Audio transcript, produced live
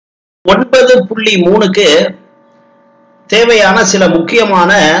9.3க்கு தேவையான சில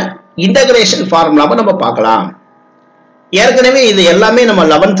முக்கியமான இன்டகிரேஷன் ஃபார்முலாவை நம்ம பார்க்கலாம். ஏற்கனவே இது எல்லாமே நம்ம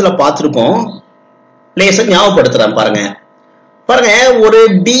 11th பார்த்திருக்கோம். லேசா ஞாபகப்படுத்துறேன் பாருங்க. பாருங்க, ஒரு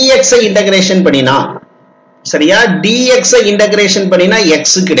dx இன்டகிரேஷன் பண்ணினா, சரியா, dx இன்டகிரேஷன் பண்ணினா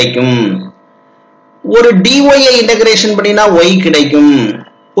x கிடைக்கும். ஒரு dy இன்டகிரேஷன் பண்ணினா y கிடைக்கும்.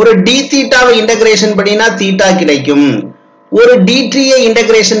 ஒரு dθ இன்டகிரேஷன் பண்ணினா θ கிடைக்கும். ஒரு dt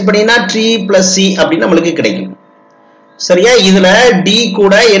இன்டகிரேஷன் பண்ணினா t plus c அப்படி நமக்கு கிடைக்கும். சரியா, இதுல d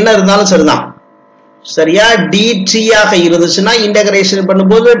கூட என்ன இருந்தாலும் சரிதான். சரியா, dt ஆக இருந்துச்சுன்னா இன்டகிரேஷன்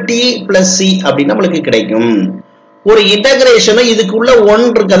பண்ணும்போது t plus c அப்படி நமக்கு கிடைக்கும். ஒரு இன்டகிரேஷன் இதுக்குள்ள 1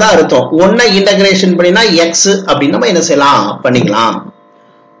 இருக்கதா அர்த்தம். 1 இன்டகிரேஷன் பண்ணினா x அப்படி நம்ம என்ன செய்யலாம், பண்ணிக்கலாம்.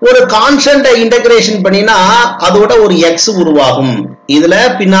 ஒரு கான்ஸ்டன்ட் இன்டகிரேஷன் பண்ணினா அதோட ஒரு x உருவாகும். இதுல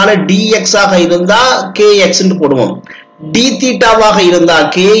பின்னால dx ஆக இருந்தா kx ன்னு போடுவோம். dθ ஆக இருந்தா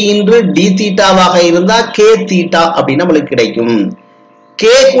k இன்று dθ ஆக இருந்தா kθ அப்படி நமக்கு கிடைக்கும். k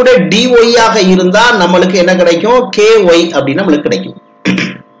கூட dy ஆக இருந்தா நமக்கு என்ன கிடைக்கும், ky அப்படி நமக்கு கிடைக்கும்.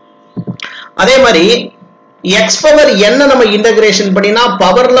 அதே மாதிரி x பவர் n நம்ம இன்டகிரேஷன் பண்ணினா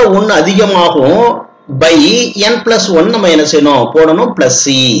பவர்ல 1 அதிகமாகும். by n plus 1 நம்ம என்ன செய்யணும், போடணும் plus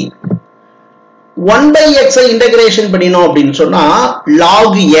c. 1 by x integration பண்ணினோம் அப்படின்னு சொன்னா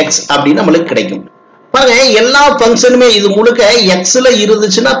log x அப்படி நமக்கு கிடைக்கும். பாருங்க, எல்லா ஃபங்க்ஷனுமே இது முழுக்க x ல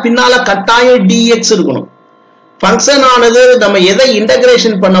இருந்துச்சுன்னா பின்னால கட்டாயம் dx இருக்கணும். ஃபங்க்ஷன் ஆனது நம்ம எதை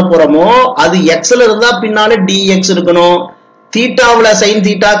இன்டகிரேஷன் பண்ண போறோமோ அது x ல இருந்தா பின்னால dx இருக்கணும். தீட்டாவுல sin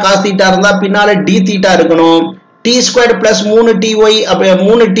தீட்டா cos தீட்டா இருந்தா பின்னால dθ இருக்கணும். t squared plus 3ty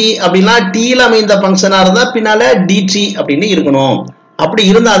 3t அப்படின்னா t ல அமைந்த ஃபங்க்ஷனா இருந்தா பின்னால dt அப்படின்னு இருக்கணும். அப்படி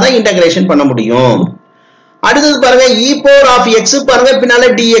இருந்தாதான் இன்டகிரேஷன் பண்ண முடியும். அடுத்தது பாருங்க, e power of x பாருங்க பின்னால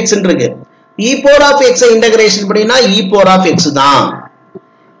dx இருக்கு. e power of x integration பண்ணினா e power of x தான்.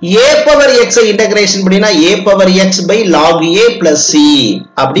 a power x இன்டகிரேஷன் பண்ணினா a power x by log a plus c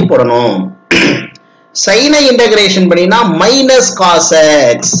அப்படி போடணும். sin இன்டகிரேஷன் பண்ணினா minus cos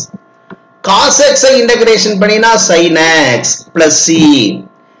x. cos x integration பண்ணினா sin x plus c.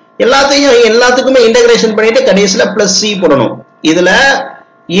 எல்லாத்துக்குமே integration பண்ணிட்டு கடைசில plus c போடணும். இதுல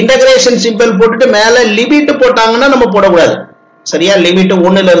இன்டகிரேஷன் சிம்பிள் போட்டுட்டு மேல லிமிட் போட்டாங்கன்னா நம்ம போடக்கூடாது. சரியா, லிமிட்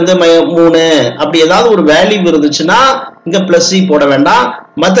 1 ல இருந்து 3 அப்படி ஏதாவது ஒரு வேல்யூ இருந்துச்சுன்னா இங்க plus c போட வேண்டாம்.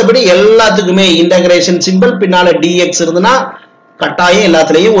 மற்றபடி எல்லாத்துக்குமே இன்டகிரேஷன் சிம்பிள் பின்னால dx இருந்துன்னா கட்டாயம்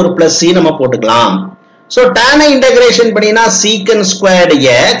எல்லாத்துலயும் ஒரு plus c நம்ம போட்டுக்கலாம். சோ tan இன்டகிரேஷன் பண்ணினா secant squared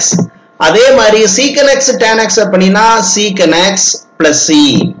x. அதே மாதிரி secant x tan x பண்ணினா secant x plus c.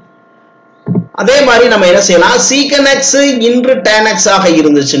 அதே மாதிரி நம்ம என்ன செய்யலாம், secant x into tan x ஆக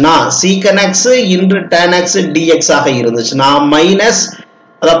இருந்துச்சுன்னா secant x into tan x dx ஆக இருந்துச்சுன்னா மைனஸ்,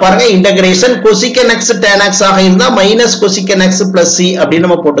 அத பாருங்க, integration cosecant x tan x ஆக இருந்தா minus cosecant x plus c அப்படி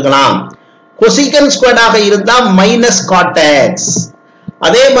நம்ம போட்டுக்கலாம். cosecant squared ஆக இருந்தா மைனஸ் cot x.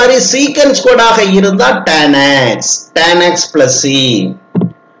 அதே மாதிரி secant squared ஆக இருந்தா tan x plus c.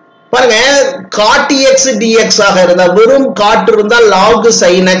 பாருங்க, cot x dx ஆக இருந்தா வெறும் cot இருந்தா log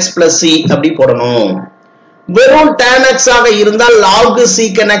sin x plus c அப்படி போடணும். வெறும் tan x ஆக இருந்தா log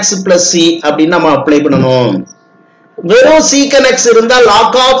secant x plus c அப்படி நம்ம அப்ளை பண்ணணும். வெறும் secant x இருந்தா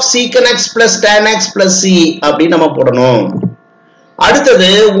log of secant x plus tan x plus c அப்படி நம்ம போடணும். அடுத்தது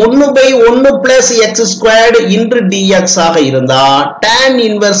 1 by 1 plus x squared into dx ஆக இருந்தா tan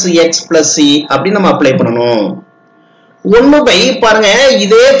inverse x plus c அப்படி நம்ம அப்ளை பண்ணணும். 1 by பாருங்க,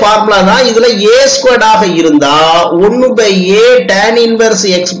 இதே ஃபார்முலா தான். இதுல a squared ஆக இருந்தா 1 by a tan inverse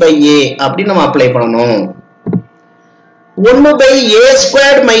x by a அப்படி நம்ம அப்ளை பண்ணணும். 1 by a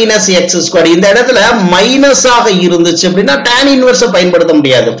squared minus x squared இந்த இடத்துல மைனஸ் ஆக இருந்துச்சு அப்படின்னா tan inverse பயன்படுத்த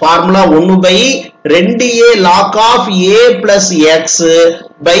முடியாது. Formula 1 by 2a log of a plus x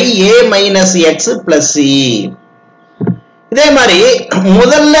by a minus x plus c. இதே மாதிரி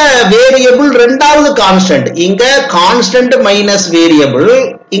முதல்ல வேரியபிள், இரண்டாவது கான்ஸ்டன்ட். இங்க கான்ஸ்டன்ட் மைனஸ் வேரியபிள்,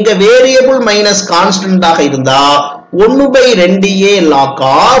 இங்க வேரியபிள் மைனஸ் கான்ஸ்டன்ட் ஆக இருந்தா 1 by 2a log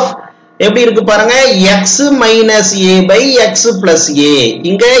of எப்படி இருக்கு பாருங்க, x minus a by x plus a.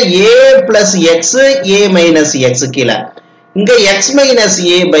 இங்க a plus x, a minus x கீழே. இங்க x minus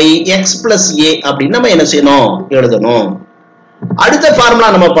a by x plus a அப்படின்னு நம்ம என்ன செய்யணும், எழுதணும். அடுத்த ஃபார்முலா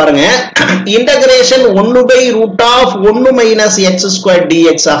நம்ம பாருங்க, integration 1 by root of 1 minus x squared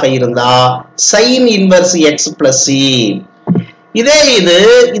dx ஆக இருந்தா sin inverse x plus c. இதே இது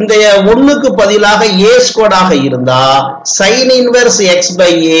இந்த 1க்கு பதிலாக a squared ஆக இருந்தா sin inverse x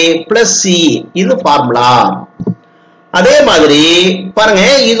by a plus c. இது ஃபார்முலா. அதே மாதிரி பாருங்க,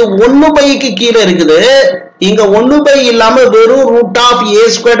 இது 1 by க்கு கீழே இருக்குது. இங்க 1 by இல்லாம வெறும் root of a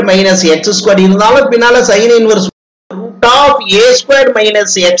squared minus x squared இருந்தாலும் பின்னால sin inverse root root of a squared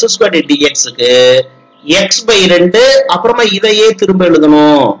minus x squared dx க்கு x by 2 அப்புறமா இதையே திரும்ப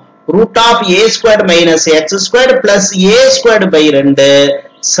எழுதணும் root of a squared minus x squared plus a squared by 2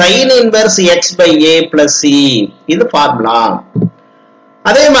 sin inverse x by a plus c இது formula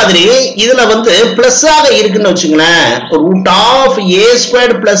அதே மாதிரி இதுல வந்து பிளஸ் ஆக இருக்குன்னு வெச்சுங்களேன் root of a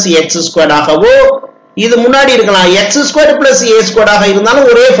squared plus x squared ஆகவோ இது முன்னாடி இருக்கலாம் x squared plus a squared ஆக இருந்தாலும்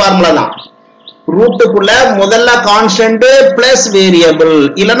ஒரே ஃபார்முலா தான் ரூட்டுக்குள்ள முதல்ல கான்ஸ்டன்ட் பிளஸ் வேரியபிள்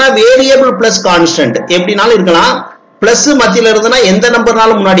இல்லனா வேரியபிள் பிளஸ் கான்ஸ்டன்ட் எப்படினாலும் இருக்கலாம் பிளஸ் மத்தியில இருந்தனா எந்த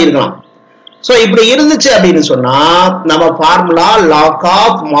நம்பர்னாலும் முன்னாடி இருக்கலாம் சோ இப்படி இருந்துச்சு அப்படினு சொன்னா நம்ம formula log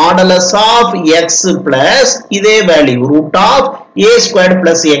of modulus of x plus இதே value root of a squared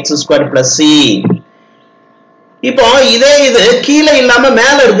plus x squared plus c இப்போ இதே இது கீழ இல்லாம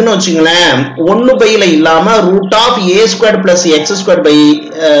மேல இருக்குன்னு வெச்சீங்களேன் 1 பைல இல்லாம root of a squared plus x squared by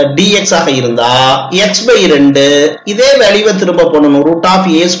dx ஆக இருந்தா x by 2 இதே வேல்யூவை திரும்ப போடணும் root of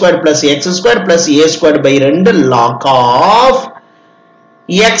a squared plus x squared plus a squared by 2 log of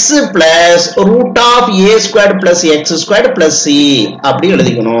x plus root of a squared plus x squared plus c அப்படி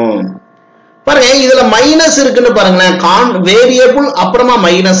எழுதிக்கணும் பாருங்க இதுல மைனஸ் இருக்குன்னு பாருங்களேன் வேரியபிள் அப்புறமா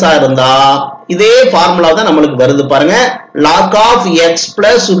மைனஸா இருந்தா இதே ஃபார்முலா தான் நமக்கு வருது பாருங்க log of x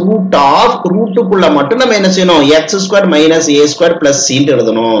plus root of ரூட்டுக்குள்ள மட்டும் நம்ம என்ன செய்யணும் x squared minus a squared plus c ன்னு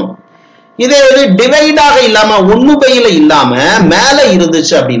எழுதணும் இதே ஒரு டிவைட் ஆக இல்லாம 1 பைல இல்லாம மேல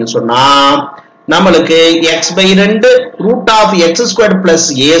இருந்துச்சு அப்படினு சொன்னா நமக்கு x by 2 root of x squared plus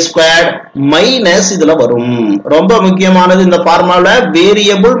a squared minus இதுல வரும் ரொம்ப முக்கியமானது இந்த ஃபார்முலால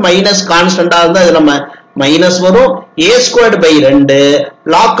வேரியபிள் மைனஸ் கான்ஸ்டன்டா இருந்தா இதுல மைனஸ் வரும் a squared by 2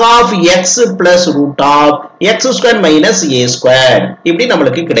 log of x plus root of x squared minus a squared இப்படி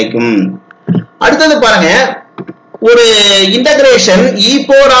நமக்கு கிடைக்கும் அடுத்து பாருங்க ஒரு integration e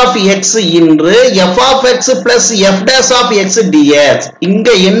power of x into f of x plus f dash of x dx இங்க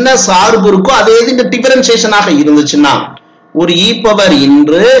என்ன சார்பு இருக்கோ அதே இந்த டிஃபரன்ஷியேஷன் ஆக இருந்துச்சுன்னா ஒரு e power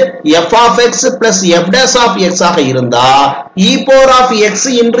into f of x plus f dash of x ஆக இருந்தா e power of x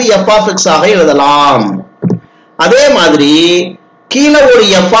into f of x ஆக எழுதலாம் அதே மாதிரி கீழ ஒரு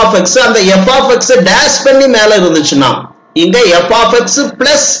f of x அந்த f of x dash பண்ணி மேல இருந்துச்சுன்னா இங்க f of x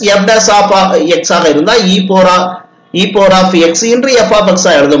plus f dash of x ஆக இருந்தா e power of x into f of x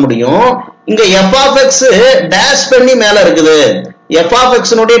எழுத முடியும் இங்க f of x dash பண்ணி மேல இருக்குது f of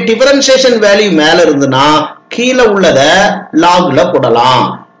x னுடைய differentiation value மேல இருந்துனா கீழ உள்ளத log ல போடலாம்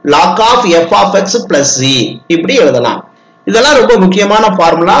log of f of x plus c இப்படி எழுதலாம் இதெல்லாம் ரொம்ப முக்கியமான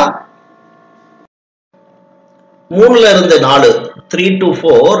ஃபார்முலா 3 ல இருந்து 4 3 to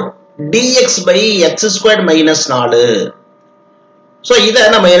 4 dx by x squared minus 4 so இத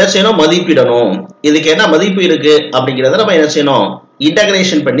நம்ம என்ன செய்யணும் மதிப்பிடணும் இதுக்கு என்ன மதிப்பு இருக்கு அப்படிங்கறத நம்ம என்ன செய்யணும்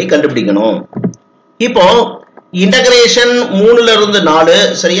இன்டகிரேஷன் பண்ணி கண்டுபிடிக்கணும் இப்போ இன்டகிரேஷன் 3 ல இருந்து 4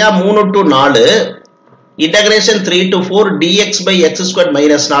 சரியா 3 to 4 integration 3 to 4 dx by x squared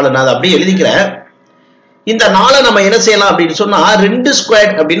minus 4 நான் அப்படியே எழுதிக்கிறேன் இந்த 4 நம்ம என்ன செய்யலாம் அப்படினு சொன்னா 2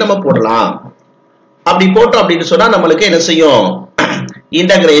 ஸ்கொயர் அப்படி நம்ம போடலாம் அப்படி போட்டோம் அப்படினு சொன்னா நமக்கு என்ன செய்யும்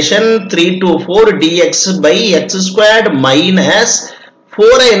integration 3 to 4 dx by x squared minus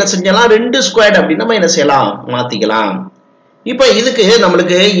 4 என்ன செஞ்சலாம் 2 ஸ்கொயர் அப்படி நம்ம என்ன செய்யலாம் மாத்திக்கலாம் இப்போ இதுக்கு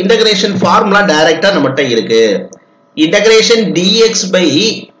நமக்கு இன்டகிரேஷன் ஃபார்முலா டைரக்டா நம்மட்ட இருக்கு integration dx by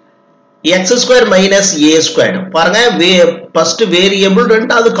x squared minus a squared பாருங்க ஃபர்ஸ்ட் வேரியபிள்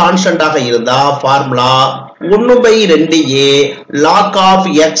ரெண்டாவது கான்ஸ்டன்ட் ஆக இருந்தா formula 1 by 2a log of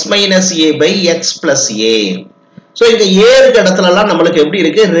x minus a by x plus a so இங்க a இருக்க இடத்துல எல்லாம் நமக்கு எப்படி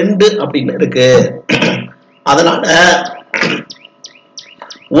இருக்கு 2 அப்படினு இருக்கு அதனால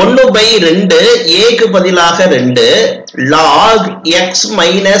 1 by 2 a க்கு பதிலாக 2 log x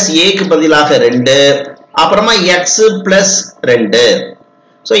minus a க்கு பதிலாக 2 அப்புறமா x plus 2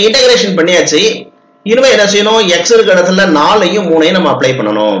 சோ இன்டகிரேஷன் பண்ணியாச்சு இனிமே என்ன செய்யணும் x இருக்க இடத்துல 4 ஐயும் 3 ஐயும் நம்ம அப்ளை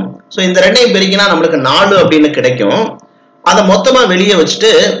பண்ணனும் சோ இந்த ரெண்டையும் பெருக்கினா நமக்கு 4 அப்படினு கிடைக்கும் அத மொத்தமா வெளிய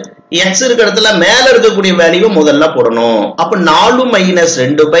வச்சிட்டு x இருக்க இடத்துல மேல இருக்க கூடிய வேல்யூ முதல்ல போடணும் அப்ப 4 minus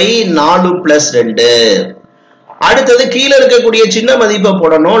 2 by 4 plus 2 அடுத்து கீழ இருக்க கூடிய சின்ன மதிப்பை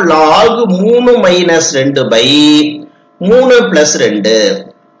போடணும் log 3 minus 2 by 3 plus 2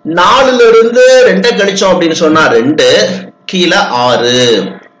 4 ல இருந்து 2 கழிச்சோம் அப்படினு சொன்னா 2 கீழ 6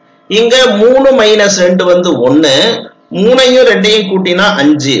 இங்க 3 minus 2 வந்து 1 3 ஐயும் 2 ஐயும் கூட்டினா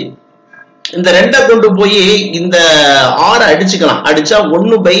 5 இந்த 2 கொண்டு போய் இந்த 6 அடிச்சுக்கலாம் அடிச்சா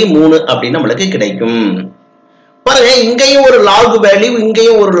 1 by 3 அப்படி நமக்கு கிடைக்கும் பாருங்க இங்கேயும் ஒரு log வேல்யூ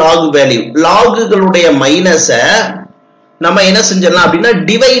இங்கேயும் ஒரு log வேல்யூ லாகுகளுடைய மைனஸ நம்ம என்ன செஞ்சிடலாம் அப்படினா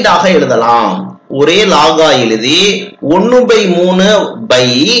டிவைட் ஆக எழுதலாம் ஒரே லாகா எழுதி 1 by 3 by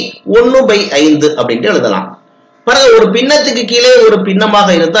 1 by 5 அப்படினு எழுதலாம் பாருங்க, ஒரு பின்னத்துக்கு கீழே ஒரு பின்னமாக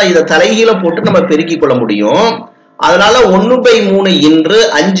இருந்தா இதை தலைகீழ போட்டு நம்ம பெருக்கிக் கொள்ள முடியும். அதனால 1/3 இன்று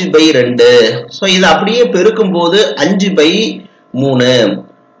 5/2. சோ இதை அப்படியே பெருக்கும் போது 5/3.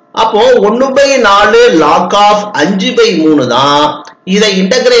 அப்போ 1/4 log of 5/3 தான் இதை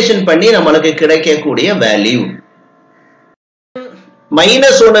இன்டகிரேஷன் பண்ணி நம்மளுக்கு கிடைக்கக்கூடிய வேல்யூ.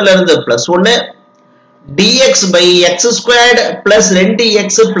 -1 இருந்து +1 dx by x squared plus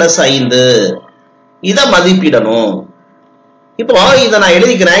 2x plus 5 இத மதிப்பிடணும். இப்போ இத நான்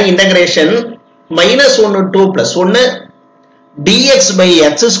எழுதிக்கிறேன். Integration -1 to +1 dx by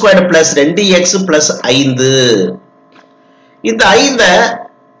x squared plus 2x plus 5. இந்த 5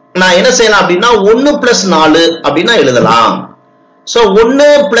 நான் என்ன செய்யலாம் அப்படின்னா 1 + 4 அப்படின்னா எழுதலாம். சோ 1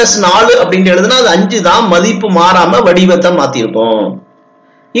 + 4 அப்படின்னு எழுதுனா அது 5 தான், மதிப்பு மாறாம வடிவத்தை மாத்திருக்கோம்.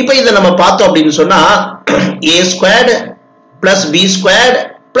 இப்போ இத நம்ம பார்த்தோம் அப்படின்னு சொன்னா a² + b²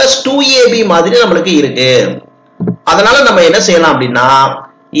 + 2ab மாதிரி நம்மளுக்கு இருக்கு. அதனால நம்ம என்ன செய்யலாம் அப்படின்னா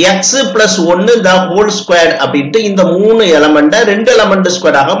x + 1 the whole squared அப்படின்ட்டு இந்த 3 எலிமெண்ட 2 எலிமெண்ட்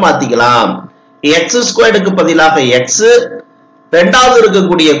ஸ்கொயராக மாத்திக்கலாம். x² க்கு பதிலாக x, ரெண்டாவது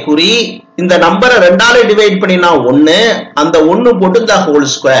இருக்கக்கூடிய குறி, இந்த நம்பரை 2ஆல டிவைட் பண்ணினா 1, அந்த 1 போட்டு the whole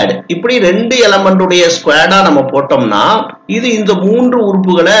squared. இப்படி 2 எலிமெண்ட் உடைய ஸ்கொயர்டா நம்ம போட்டோம்னா இது இந்த 3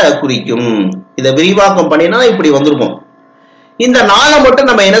 உறுப்புகளை குறிக்கும். இதை விரிவாக்கம் பண்ணினா இப்படி வந்திருக்கும். இந்த 4 மட்டும்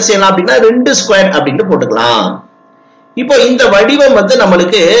நம்ம என்ன செய்யலாம் அப்படின்னா 2 ஸ்கொயர் அப்படின்னு போட்டுக்கலாம். இப்போ இந்த வடிவம்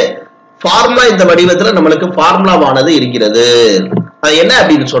நம்மளுக்கு ஃபார்முலா, இந்த வடிவத்துல நம்மளுக்கு ஃபார்முலாவானது இருக்கிறது. அது என்ன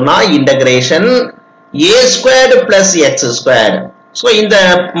அப்படின்னு சொன்னா இன்டகிரேஷன் a² + x². சோ இந்த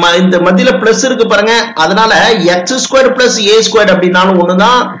மத்தியில பிளஸ் இருக்கு பாருங்க, அதனால x² + a² அப்படின்னாலும்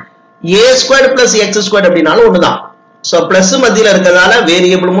ஒண்ணுதான், a² + x² அப்படின்னாலும் ஒண்ணுதான். சோ பிளஸ் மத்தியில இருக்கிறதால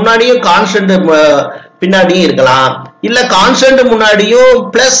வேரியபிள் முன்னாடியும் கான்ஸ்டன்ட் பின்னாடியும் இருக்கலாம், இல்ல கான்ஸ்டன்ட் முன்னாடியும்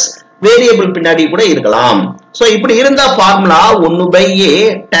பிளஸ் வேரியபிள் பின்னாடி கூட இருக்கலாம். சோ இப்படி இருந்தா formula 1/a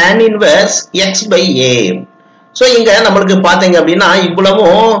tan inverse x/a. So இங்க நம்மளுக்கு பாத்தீங்க அப்படின்னா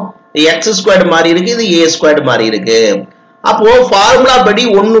இவ்வளவும் x² மாதிரி இருக்கு, இது a² மாதிரி இருக்கு. அப்போ ஃபார்முலா படி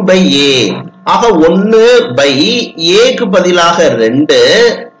 1/a. ஆக 1/a க்கு பதிலாக 2,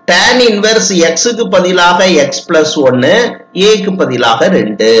 tan inverse x க்கு பதிலாக x + 1, a க்கு பதிலாக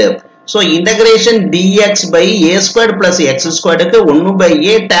 2. So integration dx by a² plus x² க்கு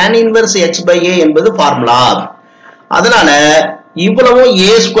 1/a tan inverse x/a என்பது ஃபார்முலா. அதனால இவ்வளவும்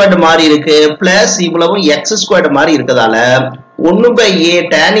a² மாதிரி இருக்கு பிளஸ் இவ்வளவும் x² மாதிரி இருக்கதால 1/a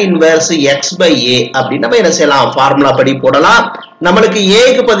tan inverse x/a அப்படின்னு நம்ம என்ன செய்யலாம், ஃபார்முலா படி போடலாம். நம்மளுக்கு a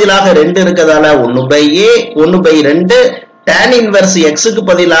க்கு பதிலாக 2 இருக்கதால 1/a, 1/2 tan inverse x க்கு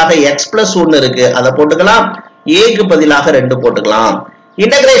பதிலாக x + 1 இருக்கு, அதை போட்டுக்கலாம். a க்கு பதிலாக 2 போட்டுக்கலாம்.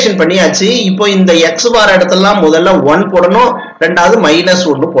 இன்டகிரேஷன் பண்ணியாச்சு. இப்போ இந்த x வர இடத்துல முதல்ல 1 போடணும், ரெண்டாவது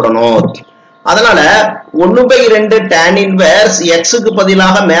 -1 போடணும். அதனால 1/2 tan inverse x க்கு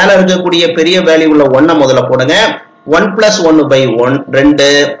பதிலாக மேல இருக்கக்கூடிய பெரிய வேல்யூ உள்ள 1 முதல்ல போடுங்க. 1 + 1/1 2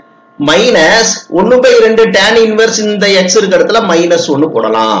 -1/2 tan inverse இந்த x இருக்க இடத்துல -1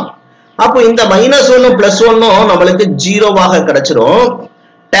 போடலாம். அப்போ இந்த -1 + 1 நம்மளுக்கு 0வாக கிடைச்சிரும்.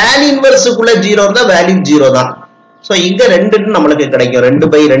 tan inverse குள்ள 0 இருந்தா வேல்யூ 0 தான். சோ இங்க 2 நம்மளுக்கு கிடைக்கும்,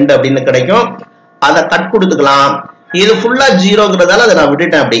 2/2 அப்படின்னு கிடைக்கும். அதை கட் கொடுத்துக்கலாம். இது ஃபுல்லா 0ங்கிறதால அதை நான்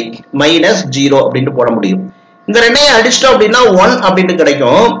விட்டுட்டேன், அப்படி -0 அப்படின்னு போட முடியும். இந்த ரெண்டையும் அடிச்சிட்டோம் அப்படின்னா 1 அப்படின்னு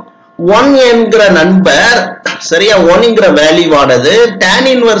கிடைக்கும். 1 என்கிற நம்பர் சரியா 1ங்கிற வேல்யூவானது tan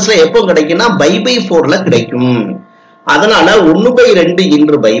inverseல எப்போ கிடைக்கும்னா π/4ல கிடைக்கும். அதனால 1/2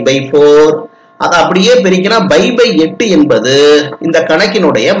 இன்று π/4, அதை அப்படியே பெருக்கினா π/8 என்பது இந்த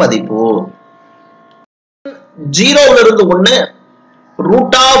கணக்கினுடைய மதிப்பு. 0ல இருந்து 1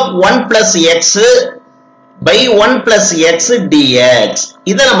 √1 + x by 1 + x dx.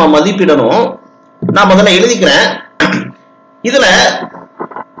 இதை நம்ம மதிப்பிடணும். நான் முதல்ல எழுதிக்கிறேன். இதுல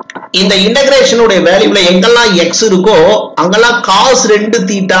இந்த இன்டகிரேஷனுடைய வேல்யூல எங்கெல்லாம் x இருக்கோ அங்கெல்லாம் cos 2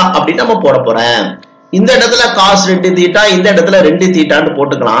 θ அப்படின்னு நம்ம போட போறேன். இந்த இடத்துல cos 2 θ, இந்த இடத்துல 2 θன்னு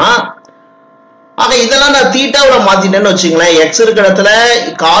போட்டுக்கலாம். ஆக இதெல்லாம் நான் தீட்டாவுல மாத்திட்டேன்னு வச்சுங்களேன். x இருக்கிற இடத்துல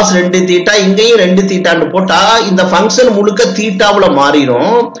cos 2 θ, இங்கேயும் 2 θன்னு போட்டா இந்த ஃபங்க்ஷன் முழுக்க தீட்டாவுல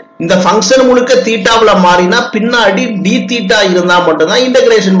மாறிடும். இந்த ஃபங்க்ஷன் முழுக்க தீட்டாவுல மாறினா பின்னாடி dθ இருந்தா மட்டும்தான்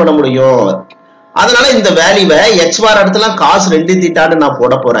இன்டகிரேஷன் பண்ண முடியும். அதனால இந்த வேல்யூவை x வர இடத்துல cos 2 θன்னு நான்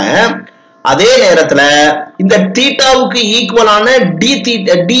போட போறேன். அதே நேரத்துல இந்த தீட்டாவுக்கு ஈக்குவலான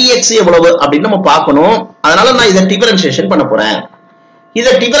dx எவ்வளவு அப்படின்னு நம்ம பார்க்கணும். அதனால நான் இதை டிஃபரன்ஷியேஷன் பண்ண போறேன்.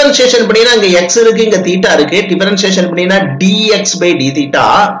 இதை டிஃபரன்ஷியேஷன் பண்ணினா இங்க x இருக்கு, இங்க தீட்டா இருக்கு. டிஃபரன்ஷியேஷன் பண்ணினா dx by dθ,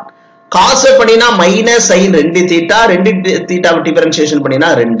 cos பண்ணினா -sin 2 θ, 2 θ டிஃபரன்ஷியேஷன் பண்ணினா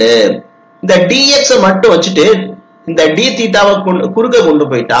 2. இந்த dx மட்டும் வச்சுட்டு இந்த dθவை குறுக்க கொண்டு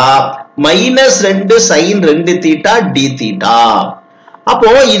போயிட்டா minus 2 sin 2 theta d theta. அப்போ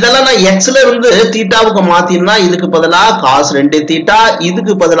இதெல்லாம் நான் xல இருந்து தீட்டாவுக்கு மாத்தினா இதுக்கு பதிலா cos 2 theta,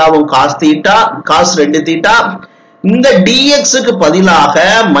 இதுக்கு பதிலாவும் cos theta, cos 2 theta. இந்த dx க்கு பதிலாக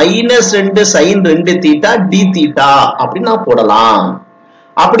minus 2 sin 2 theta d theta அப்படி நான் போடலாம்.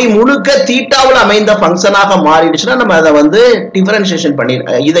 அப்படி முழுக்க தீட்டாவுல அமைந்த ஃபங்க்ஷனாக மாறிடுச்சுன்னா நம்ம அதை வந்து டிஃபரன்ஷியேஷன்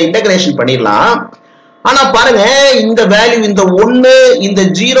இதை இன்டகிரேஷன் பண்ணிடலாம். ஆனா பாருங்க, இந்த வேல்யூ இந்த 1 இந்த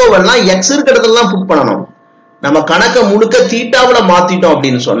 0 எல்லாம் x இருக்கிற இடத்துல தான் புட் பண்ணணும். நம்ம கணக்க முழுக்க தீட்டாவுல மாத்திட்டோம்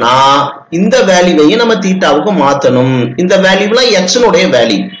அப்படின்னு சொன்னா இந்த வேல்யூவையும் நம்ம தீட்டாவுக்கு மாத்தணும். இந்த வேல்யூலாம் x னுடைய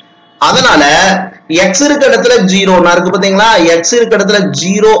வேல்யூ. அதனால x இருக்க இடத்துல 0 நான் இருக்கு பாத்தீங்களா, x இருக்க இடத்துல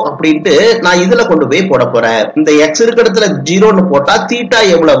 0 அப்படின்ட்டு நான் இதுல கொண்டு போய் போட போறேன். இந்த x இருக்க இடத்துல 0ன்னு போட்டா தீட்டா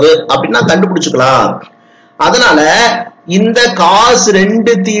எவ்வளவு அப்படின்னு நான் கண்டுபிடிச்சுக்கலாம். அதனால இந்த cos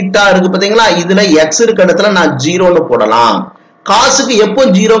 2 தீட்டா இருக்கு பாத்தீங்களா, இதுல x இருக்க இடத்துல நான் 0ன்னு போடலாம். காசுக்கு எப்போ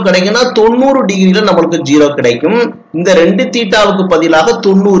 0 கிடைக்கும்னா 90 டிகிரில நம்மளுக்கு 0 கிடைக்கும். இந்த 2 தீட்டாவுக்கு பதிலாக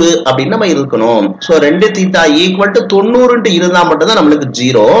 90 அப்படின்னு நம்ம இருக்கணும். சோ 2 தீட்டா ஈக்குவல் டு 90 இருந்தா மட்டும் தான் நம்மளுக்கு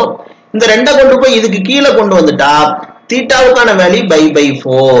 0. இந்த 2 கொண்டு போய் இதுக்கு கீழே கொண்டு வந்துட்டா தீட்டாவுக்கான வேல்யூ பை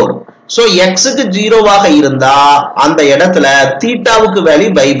 4. சோ xக்கு 0வாக இருந்தா அந்த இடத்துல தீட்டாவுக்கு வேல்யூ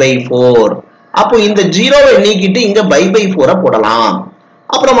பை 4. அப்போ இந்த 0வை நீக்கிட்டு இங்க பை 4 போடலாம்.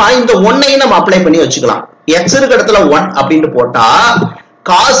 அப்புறமா இந்த 1ஐயும் நம்ம அப்ளை பண்ணி வச்சுக்கலாம். x இருக்க இடத்துல 1 அப்படின்னு போட்டா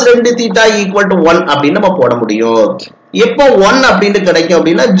cos 2 theta equal to 1 அப்படின்னு நம்ம போட முடியும். எப்போ 1 அப்படின்னு கிடைக்கும்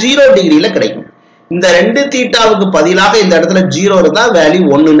அப்படின்னா 0 டிகிரில கிடைக்கும். இந்த 2 தீட்டாவுக்கு பதிலாக இந்த இடத்துல 0 இருந்தா வேல்யூ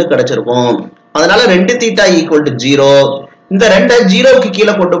 1ன்னு கிடைச்சிருக்கும். அதனால 2 theta equal to 0. இந்த 2 0க்கு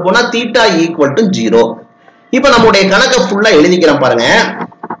கீழே கொண்டு போனா theta equal to 0. இப்போ நம்மளுடைய கணக்கை ஃபுல்லா எழுதிக்கிறேன் பாருங்க.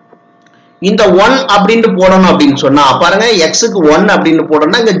 இந்த 1 அப்படின்னு போடணும் அப்படின்னு சொன்னா பாருங்க, xக்கு 1 அப்படின்னு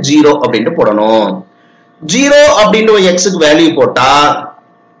போடணும்னா இங்க 0 அப்படின்னு போடணும். 0 அப்படின்னு xக்கு வேல்யூ போட்டா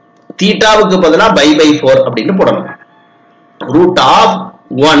தீட்டாவுக்கு பதிலா பை 4 அப்படின்னு போடணும். ரூட் ஆஃப்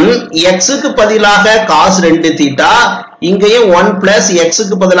 1 xக்கு பதிலாக cos 2 தீட்டா, இங்கேயும் 1 பிளஸ்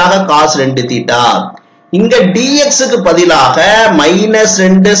xக்கு பதிலாக cos 2 தீட்டா, இங்க dxக்கு பதிலாக minus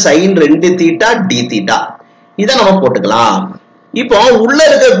 2 sin 2 theta d theta. இதை நம்ம போட்டுக்கலாம். இப்போ உள்ள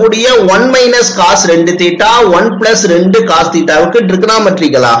இருக்கக்கூடிய 1 minus cos 2 theta 1 plus 2 cos தீட்டாவுக்கு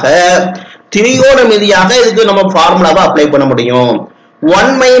ட்ரிகனாமெட்ரிக்கலாக திரிகோணமிதியாக இதுக்கு நம்ம ஃபார்முலாவை அப்ளை பண்ண முடியும்.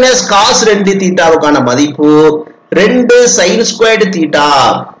 1 minus cos 2 தீட்டாவுக்கான மதிப்பு 2 sin squared theta,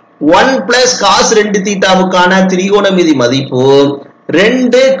 1 plus cos 2 தீட்டாவுக்கான திரிகோணமிதி மதிப்பு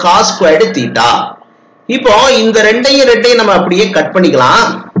 2 cos squared தீட்டா. இப்போ இந்த 2ஐயும் நம்ம அப்படியே கட் பண்ணிக்கலாம்.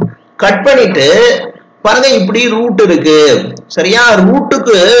 கட் பண்ணிட்டு பாருங்க, இப்படி ரூட் இருக்கு சரியா,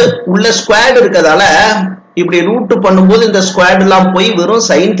 ரூட்டுக்கு உள்ள ஸ்கொயர் இருக்கதால இப்படி ரூட் பண்ணும்போது இந்த ஸ்கொயர் எல்லாம் போய் வெறும்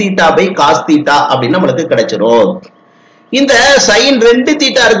sin theta by cos theta அப்படின்னு நம்மளுக்கு கிடைச்சிரும். இந்த sin 2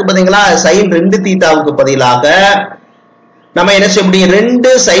 தீட்டா இருக்கு பாத்தீங்களா, sin 2 தீட்டாவுக்கு பதிலாக நம்ம என்ன செய்ய முடியும், 2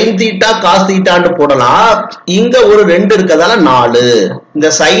 sin தீட்டா cos தீட்டான்னு போடலாம். இங்க ஒரு 2 இருக்கதால 4. இந்த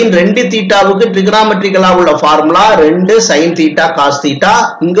sin 2 தீட்டாவுக்கு ட்ரிகனாமெட்ரிக்கலா உள்ள formula 2 sin theta cos theta,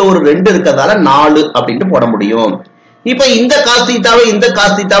 இங்க ஒரு 2 இருக்கதால 4 அப்படின்னு போட முடியும். இப்ப இந்த cos தீட்டாவை இந்த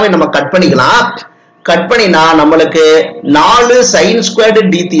cos தீட்டாவை நம்ம கட் பண்ணிக்கலாம். கட் பண்ணினா நம்மளுக்கு 4 sin squared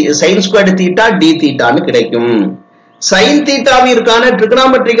தீட்டா d தீட்டான்னு கிடைக்கும். sin தீட்டாவிற்கான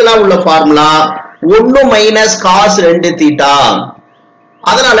ட்ரிகனாமெட்ரிக்கலா உள்ள ஃபார்முலா 1 minus cos 2 தீட்டா.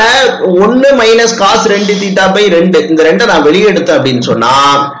 அதனால 1 minus cos 2 தீட்டா பை 2, இந்த 2 நான் வெளியே எடுத்தேன் அப்படின்னு சொன்னா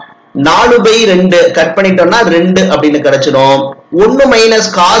 4 பை 2 கட் பண்ணிட்டோம்னா 2 அப்படின்னு கிடைச்சிடும். 1 minus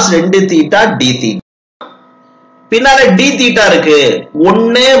cos 2 theta d theta. பின்னால d தீட்டா இருக்கு,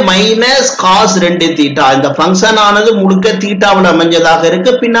 1 minus cos 2 தீட்டா. இந்த ஃபங்க்ஷன் ஆனது முழுக்க தீட்டாவுல அமைஞ்சதாக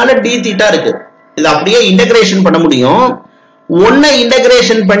இருக்கு, பின்னால d தீட்டா இருக்கு. இது அப்படியே இன்டகிரேஷன் பண்ண முடியும். 1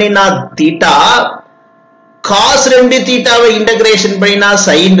 இன்டகிரேஷன் பண்ணினா தீட்டா, cos 2 தீட்டாவை இன்டகிரேஷன் பண்ணினா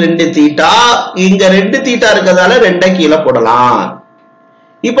sin 2 தீட்டா, இங்க 2 தீட்டா இருக்கதால 2 கீழே போடலாம்.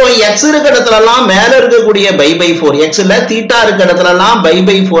 இப்போ x இருக்க இடத்துல எல்லாம் மேல இருக்கக்கூடிய பை 4, xல தீட்டா இருக்க இடத்துல எல்லாம் பை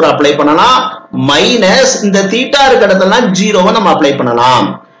 4 அப்ளை பண்ணலாம். மைனஸ் இந்த தீட்டா இருக்க இடத்துல எல்லாம் 0வை நம்ம அப்ளை பண்ணலாம்.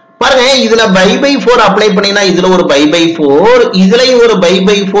 பாருங்க, இதுல பை 4 அப்ளை பண்ணினா இதுல ஒரு பை 4, இதுலயும் ஒரு பை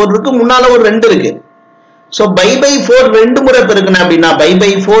 4 இருக்கு, முன்னால ஒரு 2 இருக்கு. சோ பை 4 2 முறை பெருக்கணும் அப்படின்னா பை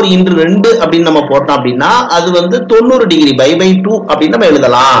 4 into 2 அப்படின்னு நம்ம போட்டோம் அப்படின்னா அது வந்து 90 டிகிரி பை 2 அப்படின்னு நம்ம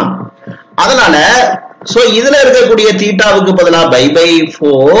எழுதலாம். அதனால சோ இதுல இருக்கக்கூடிய தீட்டாவுக்கு பதிலா பை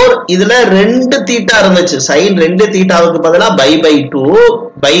 4, இதுல 2 தீட்டா இருந்துச்சு, sin 2 தீட்டாவுக்கு பதிலா பை 2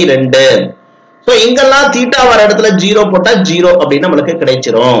 பை 2. சோ இங்கெல்லாம் தீட்டா வர இடத்துல 0 போட்டா 0 அப்படின்னு நம்மளுக்கு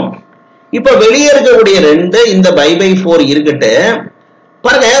கிடைச்சிரும். இப்ப வெளியே இருக்கக்கூடிய 2 இந்த பை 4 இருக்கட்டு.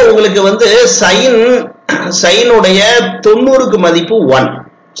 பாருங்க, உங்களுக்கு வந்து sin உடைய 90க்கு மதிப்பு 1,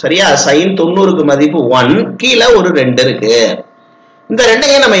 சரியா? sin 90க்கு மதிப்பு 1, கீழே ஒரு 2 இருக்கு. இந்த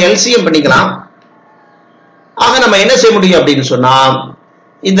ரெண்டையும் நம்ம LCM பண்ணிக்கலாம். ஆக நம்ம என்ன செய்ய முடியும் அப்படின்னு சொன்னா,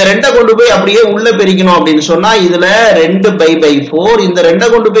 இந்த 2 கொண்டு போய் அப்படியே உள்ள பெருக்கணும் அப்படின்னு சொன்னா இதுல 2π/4, இந்த 2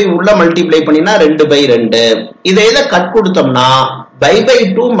 கொண்டு போய் உள்ள மல்டிப்ளை பண்ணினா 2/2. இதை கட் கொடுத்தோம்னா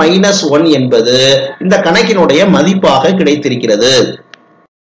π/2 - 1 என்பது இந்த கணக்கினுடைய மதிப்பாக கிடைத்திருக்கிறது.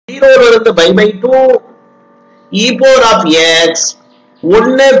 0 இருந்து π/2 e power of x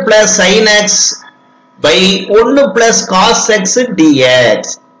 1 plus sin x by 1 plus cos x dx.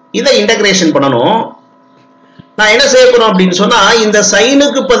 இதை இன்டகிரேஷன் பண்ணணும். நான் என்ன செய்ய போறோம் அப்படின்னு சொன்னா, இந்த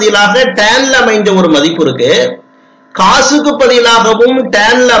சைனுக்கு பதிலாக டேன்ல அமைந்த ஒரு மதிப்பு இருக்கு, காசுக்கு பதிலாகவும்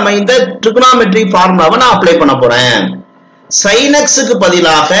டேன்ல அமைந்த ட்ரிகோனோமெட்ரி ஃபார்முலாவை நான் அப்ளை பண்ண போறேன். sin x க்கு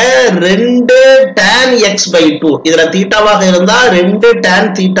பதிலாக 2 tan x/2, இதுல தீட்டாவாக இருந்தா 2 tan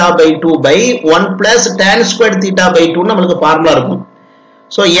θ/2 by 1 plus tan squared θ/2 நம்மளுக்கு ஃபார்முலா இருக்கும்.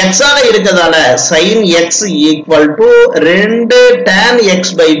 சோ x ஆக இருக்கதால sin x equal to 2 tan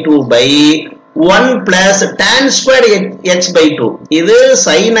x/2 by 1 plus tan squared x/2. இது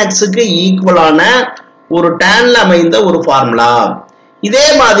sin x க்கு ஈக்குவலான ஒரு tanல அமைந்த ஒரு ஃபார்முலா. இதே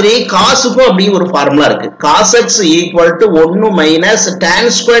மாதிரி காசுக்கும் அப்படி ஒரு ஃபார்முலா இருக்கு. cos x equal to 1 minus tan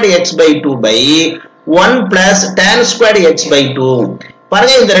squared x/2 by 1 plus tan squared x/2.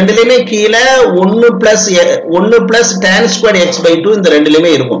 பாருங்க, இந்த ரெண்டுலயுமே கீழே 1 plus tan squared x/2 இந்த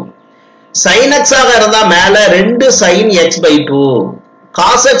ரெண்டுலயுமே இருக்கும். sin x ஆக இருந்தா மேல 2 sin x/2,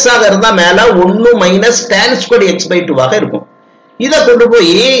 cos x ஆக இருந்தா மேல 1 minus tan squared x/2 ஆக இருக்கும். இதை கொண்டு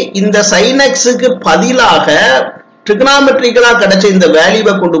போய் இந்த sin x க்கு பதிலாக ட்ரிகோனோமெட்ரிக்கலா கிடைச்ச இந்த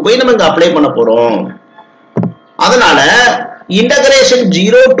வேல்யூவை கொண்டு போய் நம்ம இங்க அப்ளை பண்ண போறோம். அதனால integration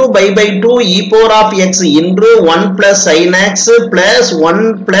 0 to π/2 e power of x into 1 plus sin x plus 1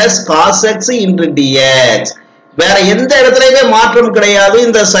 plus cos x into dx. வேற எந்த இடத்துலயுமே மாற்றம் கிடையாது.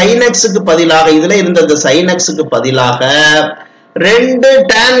 இந்த sin x க்கு பதிலாக, இதுல இருந்த இந்த sin x க்கு பதிலாக 2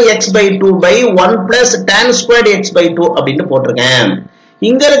 tan x/2 by 1 plus tan squared x/2 அப்படின்னு போட்டிருக்கேன்.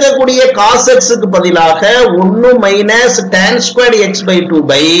 இங்க இருக்கக்கூடிய cos x க்கு பதிலாக 1 minus tan squared x/2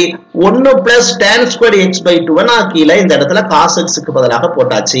 by 1 plus tan squared x/2 நான் கீழே இந்த இடத்துல cos x க்கு பதிலாக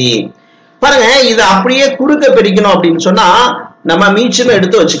போட்டாச்சு. பாருங்க, இது அப்படியே குறுக்க பிரிக்கணும் அப்படின்னு சொன்னா நம்ம மீச்சம்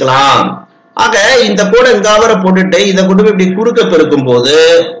எடுத்து வச்சுக்கலாம். ஆக இந்த கோட இங்காவரை போட்டுட்டு இதை கொண்டு போய் இப்படி குறுக்க பெருக்கும் போது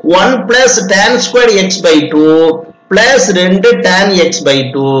 1 plus tan squared x/2 plus 2 tan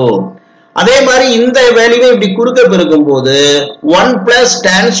x/2. அதே மாதிரி இந்த வேல்யூவை இப்படி குறுக்க பெருக்கும் போது 1 plus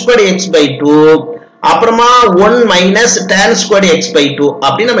tan squared x/2 அப்புறமா 1 minus tan squared x/2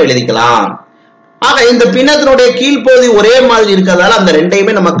 அப்படி நம்ம எழுதிக்கலாம். ஆக இந்த பின்னத்தினுடைய கீழ்ப்பகுதி ஒரே மாதிரி இருக்கிறதால அந்த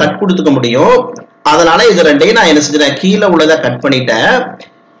ரெண்டையுமே நம்ம கட் கொடுத்துக்க முடியும். அதனால இது ரெண்டையும் நான் என்ன செஞ்சேன், கீழே உள்ளதை கட் பண்ணிட்டேன்.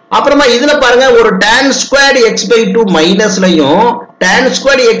 அப்புறமா இதுல பாருங்க, ஒரு tan squared x/2 மைனஸ்லயும் tan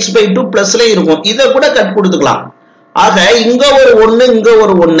squared x/2 பிளஸ்லயும் இருக்கும். இதை கூட கட் கொடுத்துக்கலாம். ஆக இங்க ஒரு 1 இங்க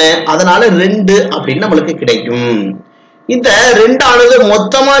ஒரு 1, அதனால 2 அப்படின்னு நம்மளுக்கு கிடைக்கும். இந்த 2 ஆனது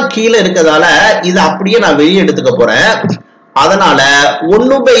மொத்தமா கீழே இருக்கதால இதை அப்படியே நான் வெளியே எடுத்துக்க போறேன். அதனால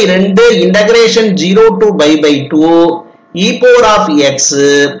 1/2 integration 0 to π/2 e power of x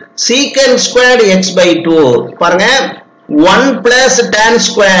secant squared x/2. பாருங்க, 1 plus tan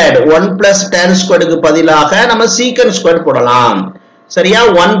squared, 1 plus tan squared க்கு பதிலாக நம்ம secant squared போடலாம். சரியா?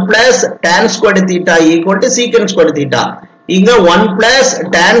 1 plus tan squared theta equal to secant squared theta. இங்க 1 plus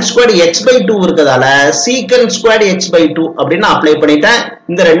tan squared x/2 இருக்கதால secant squared x/2 அப்படின்னு apply பண்ணிட்டேன்.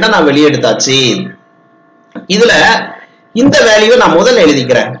 இந்த ரெண்டை நான் வெளியே எடுத்தாச்சு. இதுல இந்த வேல்யூவை நான் முதல்ல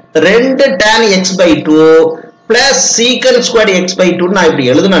எழுதிக்கிறேன். 2 tan x/2 plus secant squared x/2 நான் இப்படி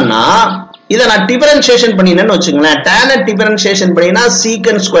எழுதுனேன்னா இதை நான் டிஃபரன்ஷியேஷன் பண்ணினேன்னு வச்சுங்களேன். tan டிஃபரன்ஷியேஷன் பண்ணினா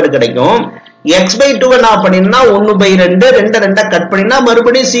secant squared கிடைக்கும். x/2 நான் பண்ணினா 1/2, 2 கட் பண்ணினா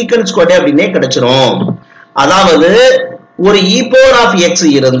மறுபடியும் secant squared அப்படின்னே கிடைச்சிரும். அதாவது ஒரு e power of x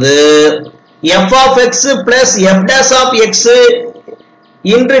இருந்து f of x plus f dash of x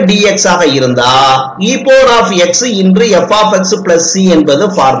into dx ஆக இருந்தா e power of x into f of x plus c என்பது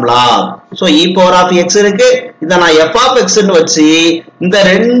formula. So e power of x இருக்கு, இத நான் f of x ன்னு வச்சு இந்த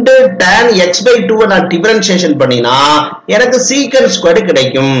 2 tan x/2 நான் டிஃபரன்ஷியேஷன் பண்ணினா எனக்கு secant squared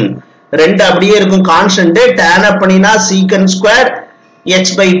கிடைக்கும். 2 அப்படியே இருக்கும் கான்ஸ்டன்ட். tan பண்ணினா secant squared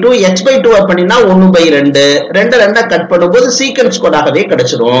x/2 பண்ணினா 1/2, 2 கட் பண்ணும்போது secant squared ஆகவே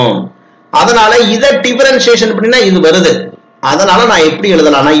கிடைச்சிரும். அதனால இத டிஃபரன்ஷியேஷன் பண்ணினா இது வருது. அதனால நான் எப்படி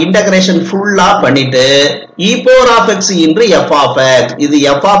எழுதலாம்னா இன்டகிரேஷன் ஃபுல்லா பண்ணிட்டு e power of x into f of x, இது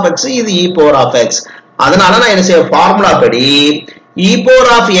f of x, இது e power of x. அதனால நான் என்ன செய்ய, ஃபார்முலா படி e power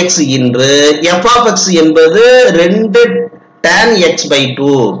of x into f of x என்பது 2 tan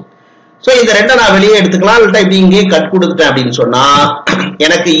x/2. சோ இந்த ரெண்டை நான் வெளியே எடுத்துக்கலாம். இல்ல இப்படி இங்கே கட் கொடுத்துட்டேன் அப்படின்னு சொன்னா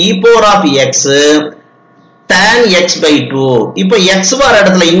எனக்கு e power of x tan x by 2. இப்போ x வர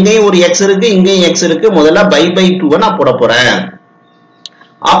இடத்துல இங்கேயும் ஒரு x இருக்கு, இங்கேயும் x இருக்கு. முதல்ல by 2 நான் போட போறேன்.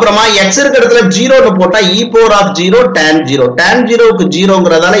 அப்புறமா x இருக்க இடத்துல 0 னு போட்டா e power of 0 tan 0. tan 0 க்கு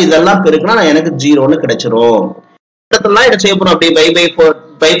 0ங்கறதால இதெல்லாம் பெருக்கினா எனக்கு 0 னு கிடைச்சிரும். இடத்துல இத செய்ய போறோம். அப்படியே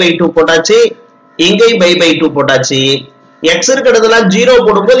by 2 போட்டாச்சு. இங்கேயும் by 2 போட்டாச்சு. x இருக்க இடத்துல 0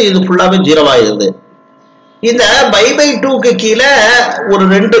 போடும்போது இது ஃபுல்லாவே 0 ஆயிருது. இந்த by 2 க்கு கீழ ஒரு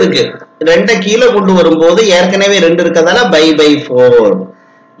 2 இருக்கு. 2 கீழ கொண்டு வரும்போது ஏற்கனவே 2 இருக்கதால by 4.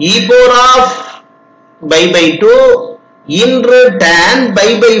 e power of by 2 into tan by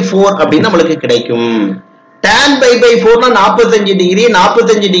 4 அப்படி நமக்கு கிடைக்கும். tan by 4 னா 45 டிகிரி,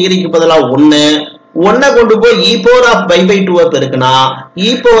 45 டிகிரிக்கு பதிலா 1. 1 கொண்டு போய் e power of by 2 பெருக்கினா e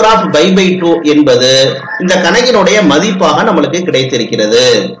power of by 2 என்பது இந்த கணக்கினுடைய மதிப்பாக நமக்கு கிடைத்திருக்கிறது.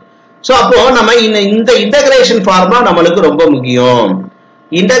 சோ அப்போ நம்ம இந்த இன்டகிரேஷன் ஃபார்முலா நமக்கு ரொம்ப முக்கியம்.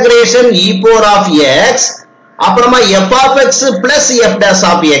 Integration e power of x அப்புறமா f of x plus f dash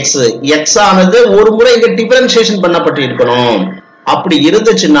of x. x ஆனது ஒரு முறை இங்க டிஃபரன்ஷியேஷன் பண்ணப்பட்டு இருக்கணும். அப்படி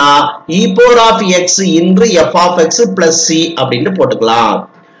இருந்துச்சுன்னா e power of x into f of x plus c அப்படினு போட்டுக்கலாம்.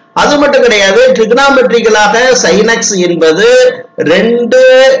 அது மட்டும் கிடையாது, ட்ரிகோனோமெட்ரிக்கலாக sin x என்பது 2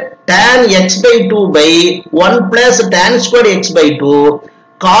 tan x by 2 by 1 plus tan squared x by 2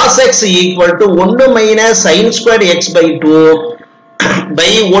 cos x equal to 1 minus sin squared x by 2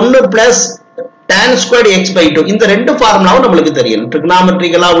 by 1 plus tan squared x by 2. இந்த ரெண்டு ஃபார்முலாவும் நமக்கு தெரியும்.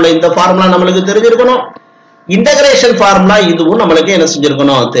 ட்ரிகோனோமெட்ரிக்கலா உள்ள இந்த ஃபார்முலா நமக்கு தெரிஞ்சிருக்கணும். இன்டகிரேஷன் ஃபார்முலா இதுவும் நமக்கு என்ன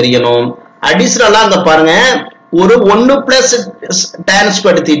செஞ்சிருக்கணும், தெரியணும். அடிஷனலா அங்க பாருங்க, ஒரு 1 plus tan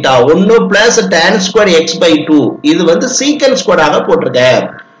squared theta 1 plus tan squared x by 2 இது வந்து secant squared ஆக போட்டிருக்கேன்.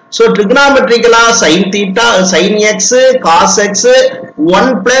 So trigonometrically sin theta sin x cos x 1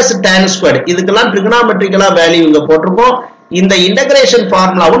 plus tan squared இதுக்கெல்லாம் trigonometrically வேல்யூ இங்க போட்டிருக்கோம். இந்த இன்டகிரேஷன்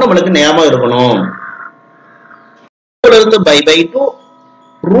ஃபார்முலாவும் நமக்கு ஞாபகம் இருக்கணும். இருந்து by 2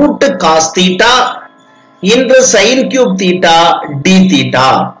 root cos theta into sin cube theta d theta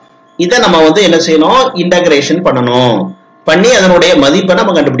இத நம்ம வந்து என்ன செய்யணும், இன்டகிரேஷன் பண்ணணும். பண்ணி அதனுடைய மதிப்பை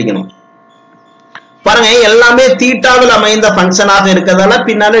நம்ம கண்டுபிடிக்கணும். பாருங்க, எல்லாமே தீட்டாவில் அமைந்த ஃபங்க்ஷனாக இருக்கிறதால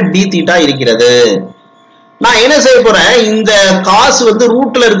பின்னால d தீட்டா இருக்கிறது. நான் என்ன செய்ய போறேன், இந்த காஸ் வந்து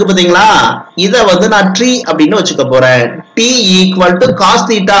ரூட்ல இருக்கு பாத்தீங்களா, இத வந்து நான் ட்ரீ அப்படின்னு வச்சுக்க போறேன். t equal to cos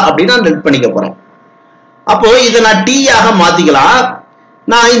theta அப்படின்னு நான் ரெட் பண்ணிக்க போறேன். அப்போ இத நான் t ஆக மாத்திக்கலாம்.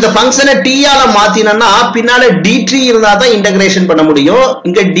 நான் இந்த ஃபங்க்ஷனை t ஆல மாத்தினேன்னா பின்னால dt இருந்தா தான் இன்டகிரேஷன் பண்ண முடியும்.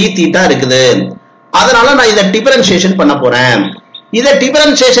 இங்க d தீட்டா இருக்குது. அதனால நான் இத டிஃபரன்ஷியேஷன் பண்ண போறேன். இத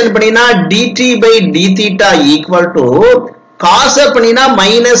டிஃபரன்ஷியேஷன் பண்ணினா dt by d theta equal to cos பண்ணினா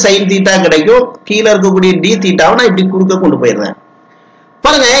minus sin theta கிடைக்கும். கீழ இருக்கக்கூடிய d தீட்டாவை நான் இப்படி குறுக்க கொண்டு போயிடுறேன்.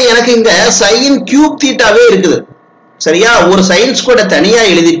 பாருங்க, எனக்கு இங்க sin cube தீட்டாவே இருக்குது. சரியா, ஒரு sin ஸ்கொயர் தனியா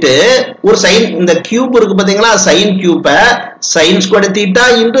எழுதிட்டு ஒரு sin இந்த கியூப் இருக்கு பாத்தீங்களா, sin கியூப sin square theta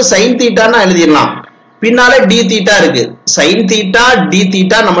into sin தீட்டான்னு எழுதிடலாம். பின்னால d தீட்டா இருக்கு. sin தீட்டா d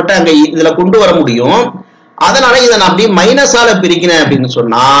தீட்டா நம்மட்ட அங்க இதுல கொண்டு வர முடியும். அதனால இதை நான் அப்படி மைனஸால பிரிக்கிறேன் அப்படின்னு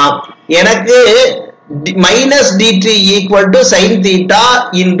சொன்னா எனக்கு minus dt equal to sin theta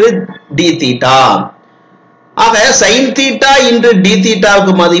into d theta. ஆக sin theta into d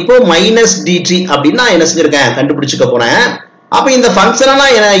thetaவுக்கு மதிப்பு minus dt அப்படின்னு நான் என்ன செஞ்சிருக்கேன், கண்டுபிடிச்சுக்க போறேன். அப்ப இந்த ஃபங்க்ஷனை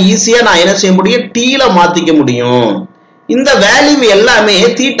ஈஸியா நான் என்ன செய்ய முடியும், t ல மாத்திக்க முடியும். இந்த வேல்யூ எல்லாமே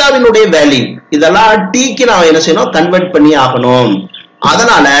தீட்டாவினுடைய வேல்யூ, இதெல்லாம் t க்கு நான் என்ன செய்யணும், கன்வெர்ட் பண்ணி ஆகணும்.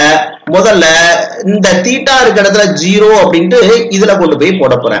 அதனால முதல்ல இந்த தீட்டா இருக்க இடத்துல 0 அப்படின்ட்டு இதுல கொண்டு போய்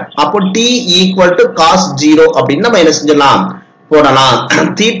போட போறேன். அப்போ t equal to cos 0 அப்படின்னு நம்ம என்ன செஞ்சலாம், போடலாம்.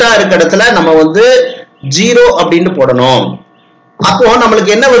 தீட்டா இருக்க இடத்துல நம்ம வந்து 0 அப்படின்னு போடணும். அப்போ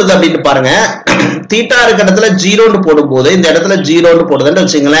நம்மளுக்கு என்ன வருது அப்படின்னு பாருங்க, தீட்டா இருக்க இடத்துல 0ன்னு போடும்போது இந்த இடத்துல 0ன்னு போடுதுன்னு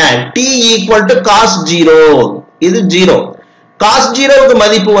வச்சுங்களேன், t equal to cos 0 இது 0. cos 0க்கு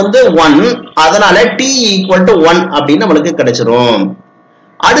மதிப்பு வந்து 1. அதனால t equal to 1 அப்படின்னு நம்மளுக்கு கிடைச்சிரும்.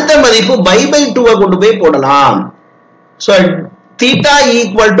 அடுத்த மதிப்பு by 2 கொண்டு போய் போடலாம். So theta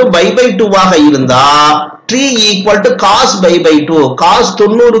equal to by 2 ஆக இருந்தா t equal to cos by 2. cos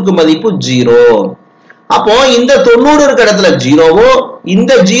 90க்கு மதிப்பு 0. அப்போ இந்த 90 இருக்க இடத்துல 0வோ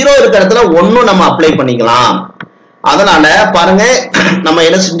இந்த 0 இருக்க இடத்துல 1 நம்ம அப்ளை பண்ணிக்கலாம். அதனால பாருங்க, நம்ம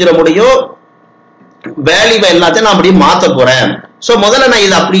என்ன செஞ்சிட முடியும், வேல்யூ எல்லாத்தையும் நான் அப்படியே மாத்த போறேன். சோ முதல்ல நான்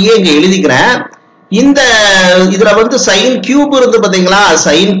இதை அப்படியே இங்க எழுதிக்கிறேன். இந்த இதுல வந்து sin கியூப் இருந்து பாத்தீங்களா,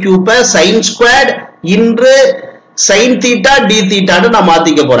 sin கியூப sin ஸ்கொயர்ட் இன்று sin theta d theta ன்னு நான்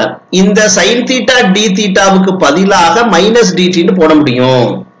மாத்திக்க போறேன். இந்த sin theta d thetaவுக்கு பதிலாக மைனஸ் dt ன்னு போட முடியும்.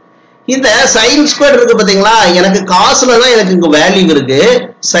 இந்த sin ஸ்கொயர் இருக்கு பாத்தீங்களா, எனக்கு காஸ்ல தான் எனக்கு இங்க வேல்யூ இருக்கு.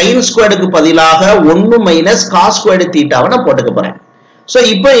 sin ஸ்கொயருக்கு பதிலாக 1 மைனஸ் cos ஸ்கொயர்ட் தீட்டாவை நான் போட்டுக்க போறேன். சோ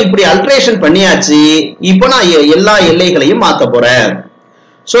இப்போ இப்படி அல்டரேஷன் பண்ணியாச்சு. இப்போ நான் எல்லா எல்லைகளையும் மாத்த போறேன்.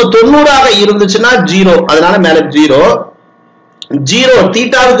 சோ 90 ஆக இருந்துச்சுன்னா 0, அதனால மேல 0. 0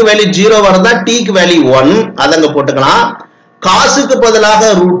 தீட்டாவுக்கு வேல்யூ 0 வரதா t-க்கு வேல்யூ 1, அதங்க போட்டுக்கலாம். காசுக்கு பதிலாக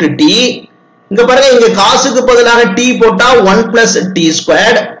 √t. இங்க பாருங்க, இங்க காசுக்கு பதிலாக t போட்டா 1 plus t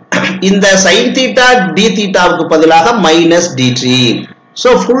squared. இந்த sin theta d thetaவுக்கு பதிலாக -dt. சோ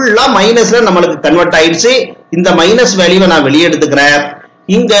ஃபுல்லா மைனஸ்ல நமக்கு கன்வர்ட் ஆயிடுச்சு. இந்த மைனஸ் வேல்யூவை நான் வெளியே எடுத்துக்கிறேன்.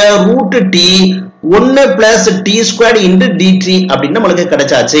 இங்க √t 1 plus t squared into dt அப்படின்னு நமக்கு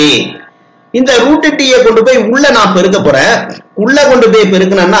கிடைச்சாச்சு. இந்த √t கொண்டு போய் உள்ள நான் பெருக்க போறேன். உள்ள கொண்டு போய்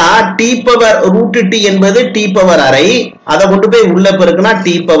பெருக்கணும்னா t பவர் √t என்பது t பவர் அரை, அதை கொண்டு போய் உள்ள பெருக்கினா t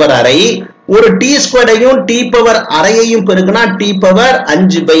பவர் அரை. ஒரு t ஸ்கொயரையும் t பவர் அரையையும் பெருக்கினா t பவர்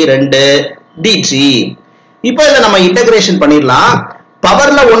 5/2 dt. இப்போ இதை நம்ம இன்டகிரேஷன் பண்ணிடலாம்.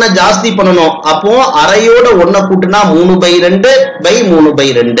 பவர்ல 1 ஜாஸ்தி பண்ணணும். அப்போ அரையோட 1 கூட்டினா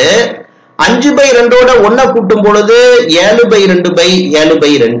 3/2/3/2. 5/2 1 கூட்டும் பொழுது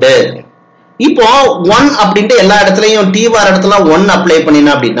 7/2/7/2. இப்போ 1 அப்படின்ட்டு எல்லா இடத்துலயும் t வார இடத்துல 1 அப்ளை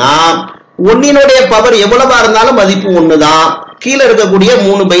பண்ணினா அப்படின்னா 1 பவர் எவ்வளவா இருந்தாலும் மதிப்பு 1 தான். கீழே இருக்கக்கூடிய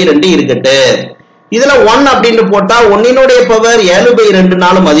 3/2 இருக்கட்டு. இதுல 1 அப்படின்னு போட்டா 1 பவர்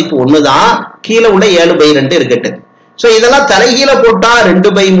 7/2 மதிப்பு 1 தான். கீழே உள்ள 7/2 இருக்கட்டு. சோ இதெல்லாம் தலைகீழ போட்டா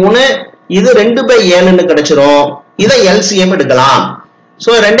 2/3, இது 2/7 கிடைச்சிரும். இதை LCM எடுக்கலாம்.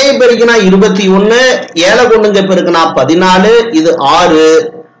 சோ 2 பெருக்கினா 21, 7 கொண்டுங்க பெருக்கினா 14, இது 6.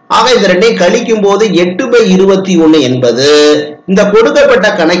 ஆக இந்த 2 கழிக்கும் போது 8/21 என்பது இந்த கொடுக்கப்பட்ட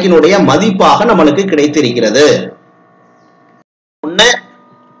கணக்கினுடைய மதிப்பாக நம்மளுக்கு கிடைத்திருக்கிறது.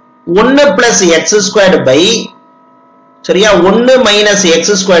 1 plus x squared by சரியா 1 minus x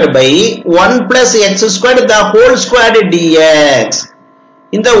squared by 1 plus x squared the whole squared dx.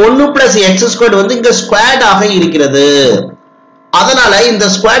 இந்த 1 plus x squared வந்து இங்க ஸ்கொயர்ட் ஆக இருக்கிறது. அதனால இந்த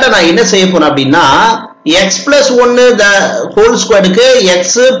ஸ்கொயர்டை நான் என்ன செய்ய போறேன் அப்படின்னா x plus 1 the whole squaredக்கு x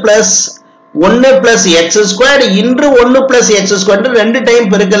plus 1 plus x squared into 1 plus x squared 2 time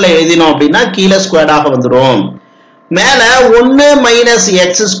பெருக்கல்ல எழுதினோம் அப்படின்னா கீழே ஸ்கொயர்ட் ஆக வந்துரும். மேல 1 minus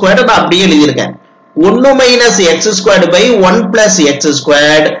x squared நான் அப்படியே எழுதியிருக்கேன். 1 minus x squared by 1 plus x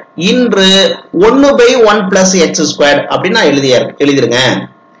squared into 1/1 plus x squared அப்படின்னு நான் எழுதிருங்க.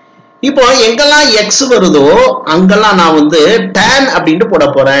 இப்போ எங்கெல்லாம் x வருதோ அங்கெல்லாம் நான் வந்து tan அப்படின்ட்டு போட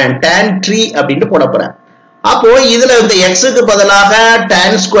போறேன். tan 3 அப்படின்ட்டு போட போறேன். அப்போ இதுல இந்த x க்கு பதிலாக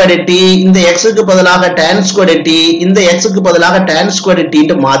tan squared t, இந்த x க்கு பதிலாக tan squared t, இந்த x க்கு பதிலாக tan squared t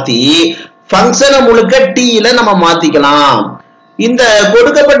ன்னு மாத்தி ஃபங்க்ஷனை முழுக்க t ல நம்ம மாத்திக்கலாம். இந்த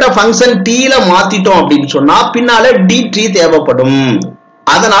கொடுக்கப்பட்ட ஃபங்க்ஷன் t ல மாத்திட்டோம் அப்படின்னு சொன்னா பின்னால dt தேவைப்படும்.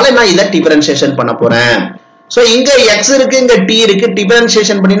 அதனால நான் இதை டிஃபரன்ஷியேஷன் பண்ண போறேன். சோ இங்க x இருக்கு, இங்க t இருக்கு.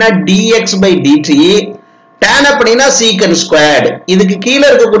 டிஃபரன்ஷியேஷன் பண்ணினா dx/dt, tan அப்படினா secant squared. இதுக்கு கீழே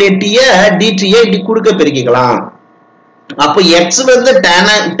இருக்கக்கூடிய t ய dt யை இப்படி குறுக்க பெருக்கிக்கலாம். அப்ப x வந்து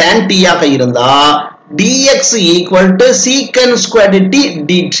tan t ஆக இருந்தா dx equal to secant squared t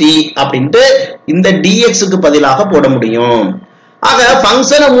dt அப்படின்ட்டு இந்த dx க்கு பதிலாக போட முடியும். ஆக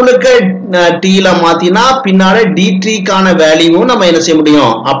ஃபங்க்ஷனை முழுக்க t ல மாத்தினா பின்னால dt கான வேல்யூவும் நம்ம என்ன செய்ய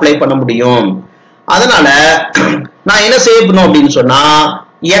முடியும், அப்ளை பண்ண முடியும். அதனால நான் என்ன செய்ய போறேன் அப்படின்னு சொன்னா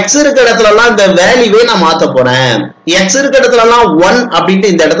x இருக்க இடத்துல எல்லாம் இந்த வேல்யூவை நான் மாத்த போறேன். x இருக்க இடத்துல எல்லாம் 1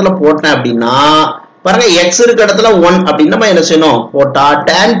 அப்படின்ட்டு இந்த இடத்துல போட்டேன் அப்படின்னா பாருங்க, x இருக்க இடத்துல 1 அப்படின்னு நம்ம என்ன செய்யணும் போட்டா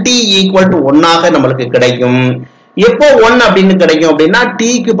tan t equal to 1 ஆக நம்மளுக்கு கிடைக்கும். எப்போ 1 அப்படின்னு கிடைக்கும் அப்படின்னா t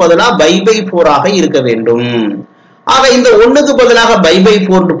க்கு பதிலா π/4 ஆக இருக்க வேண்டும். ஆக இந்த 1க்கு பதிலாக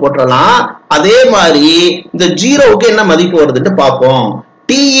π/4 போட்டுறலாம். அதே மாதிரி இந்த 0க்கு என்ன மதிப்பு வருதுன்னு பார்ப்போம்.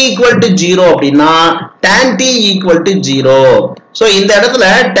 t equal to 0 அப்படின்னா tan t equal to 0. So இந்த இடத்துல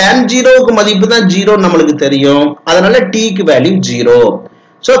tan 0க்கு மதிப்பு தான் 0 நம்மளுக்கு தெரியும். அதனால t க்கு வேல்யூ 0.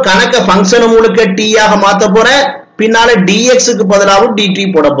 சோ கணக்க ஃபங்க்ஷன் முழுக்க t ஆக மாத்த போறேன். பின்னால dx க்கு பதிலாக dt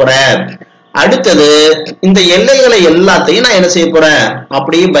போட போறேன். அடுத்தது இந்த எல்லைகளை எல்லாத்தையும் நான் என்ன செய்ய போறேன்,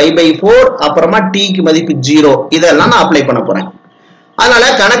 அப்படியே π/4 அப்புறமா t க்கு மதிப்பு 0 இதெல்லாம் நான் அப்ளை பண்ண போறேன். அதனால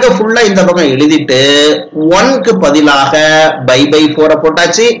கணக்க ஃபுல்லா இந்த பக்கம் எழுதிட்டு 1 க்கு பதிலாக π/4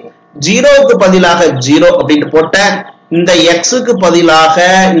 போட்டாச்சு, 0 க்கு பதிலாக 0 அப்படினு போட்டேன். இந்த x க்கு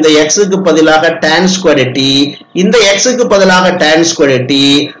பதிலாக tan squared t, இந்த x க்கு பதிலாக tan squared t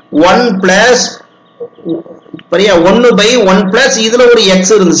 1 plus 1/1 plus இதுல ஒரு x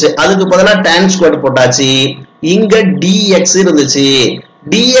இருந்துச்சு, அதுக்கு பதிலா tan squared போட்டாச்சு. இங்க dx இருந்துச்சு,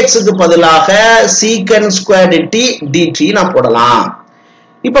 dx க்கு பதிலாக secant squared t dt நான் போடலாம்.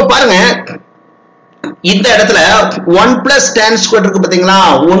 இப்ப பாருங்க, இந்த இடத்துல 1 plus tan squared இருக்கு பாத்தீங்களா,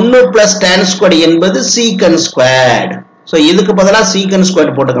 1 plus tan squared என்பது secant squared. சோ இதுக்கு பதிலா secant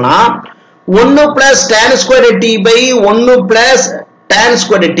squared போட்டுக்கலாம். 1 plus tan squared t by 1 plus tan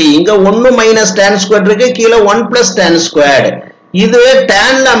squared t இங்க 1 minus tan squared இருக்கு கீழ 1 plus tan squared இது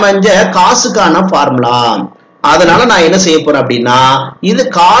tanல அமைஞ்ச காசுக்கான ஃபார்முலா அதனால நான் என்ன செய்ய போறேன் அப்படினா இது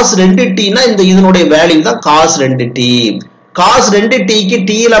cos 2t னா இந்த இதனுடைய வேல்யூ தான் cos 2t cos 2t க்கு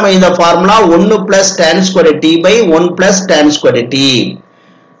t ல அமைந்த formula 1 plus tan squared t by 1 plus tan squared t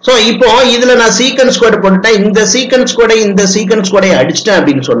so இப்போ இதுல நான் secant squared போட்டுட்டேன் இந்த secant squared இந்த secant squared அடிச்சிட்டேன்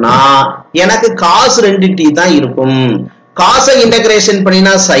அப்படினு சொன்னா எனக்கு cos 2t தான் இருக்கும் cos இன்டகிரேஷன்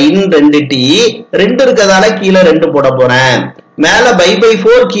பண்ணினா sin 2t 2 இருக்கதால கீழ 2 போட போறேன் மேல by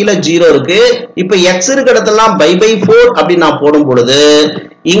 4 கீழ 0 இருக்கு இப்போ x இருக்க இடத்தெல்லாம் by 4 அப்படி நான் போடும் பொழுது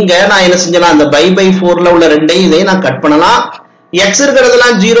இங்க நான் என்ன செஞ்சலாம் அந்த by 4 ல உள்ள ரெண்டையும் இதை நான் கட் பண்ணலாம் x இருக்க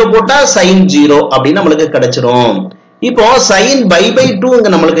இடத்தெல்லாம் 0 போட்டா sin 0 அப்படி நமக்கு கிடைச்சிரும் இப்போ sin by 2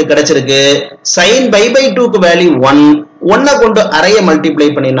 இங்க நமக்கு கிடைச்சிருக்கு sin by 2 க்கு வேல்யூ 1 கொண்டு அரைய மல்டிப்ளை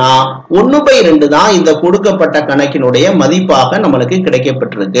பண்ணினா 1/2 தான் இந்த கொடுக்கப்பட்ட கணக்கினுடைய மதிப்பாக நமக்கு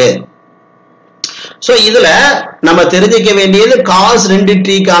கிடைக்கப்பட்டிருக்கு சோ இதுல நம்ம தெரிஞ்சிக்க வேண்டியது cos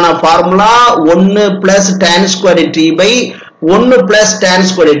 2t க்கான formula 1 plus tan squared t by 1 plus tan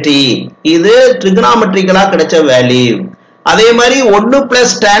squared t இது trigonometrically கிடைச்ச வேல்யூ அதே மாதிரி 1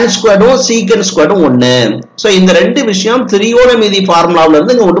 plus tan squared secant squared 1 so இந்த ரெண்டு விஷயம் திரிகோணமிதி ஃபார்முலாவுல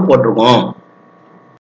இருந்து இங்க ஒன்னு போட்டுருக்கோம்